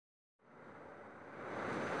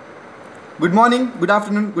Good morning, good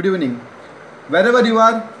afternoon, good evening. Wherever you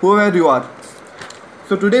are, whoever you are.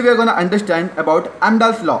 So today we are going to understand about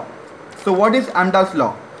Amdahl's law. So what is Amdahl's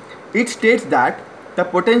law? It states that the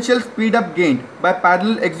potential speed up gained by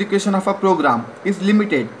parallel execution of a program is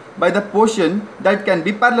limited by the portion that can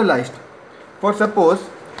be parallelized. For suppose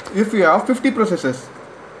if you have 50 processes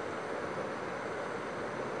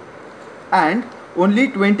and only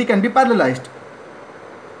 20 can be parallelized.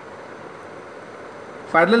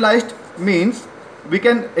 Parallelized means we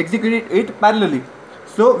can execute it parallelly.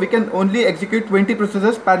 So we can only execute 20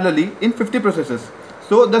 processes parallelly in 50 processes.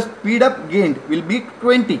 So the speed up gained will be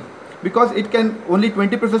 20 because it can only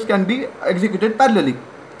 20 processes can be executed parallelly.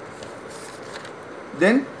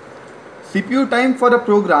 Then CPU time for a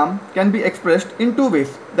program can be expressed in two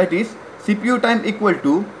ways. That is CPU time equal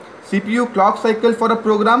to CPU clock cycle for a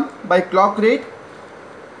program by clock rate,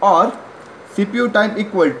 or CPU time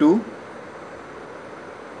equal to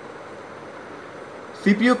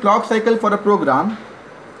CPU clock cycle for a program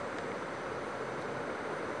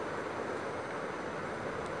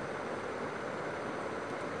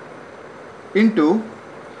into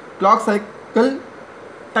clock cycle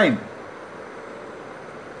time.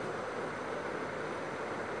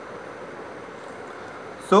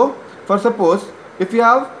 So for suppose if you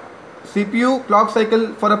have CPU clock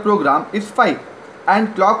cycle for a program is 5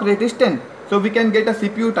 and clock rate is 10, so we can get a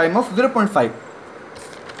CPU time of 0.5.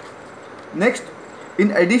 Next,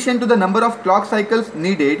 in addition to the number of clock cycles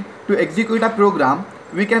needed to execute a program,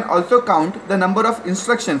 we can also count the number of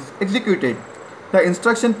instructions executed, the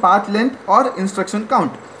instruction path length or instruction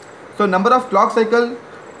count. So number of clock cycle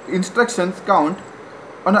instructions count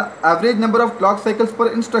on an average number of clock cycles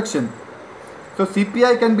per instruction. So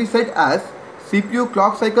CPI can be set as CPU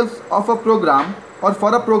clock cycles of a program or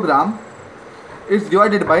for a program is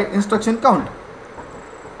divided by instruction count.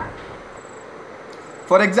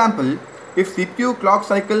 For example, if CPU clock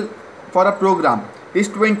cycle for a program is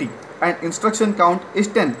 20 and instruction count is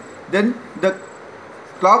 10, then the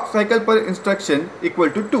clock cycle per instruction equal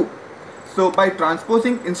to 2. So by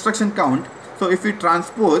transposing instruction count, so if we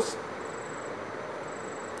transpose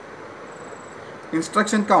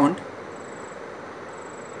instruction count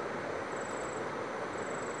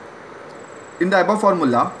in the above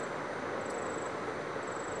formula,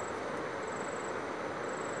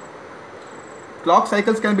 clock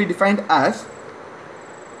cycles can be defined as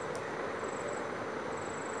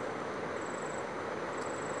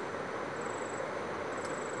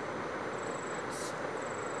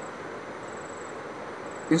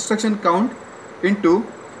instruction count into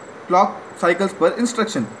clock cycles per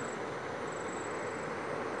instruction.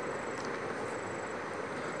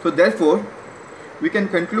 So therefore we can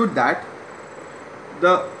conclude that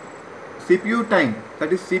the CPU time,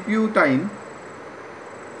 that is CPU time,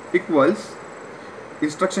 equals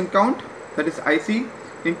instruction count, that is IC,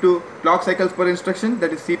 into clock cycles per instruction,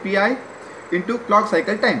 that is CPI, into clock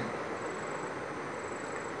cycle time.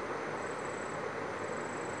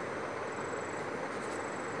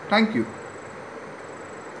 Thank you.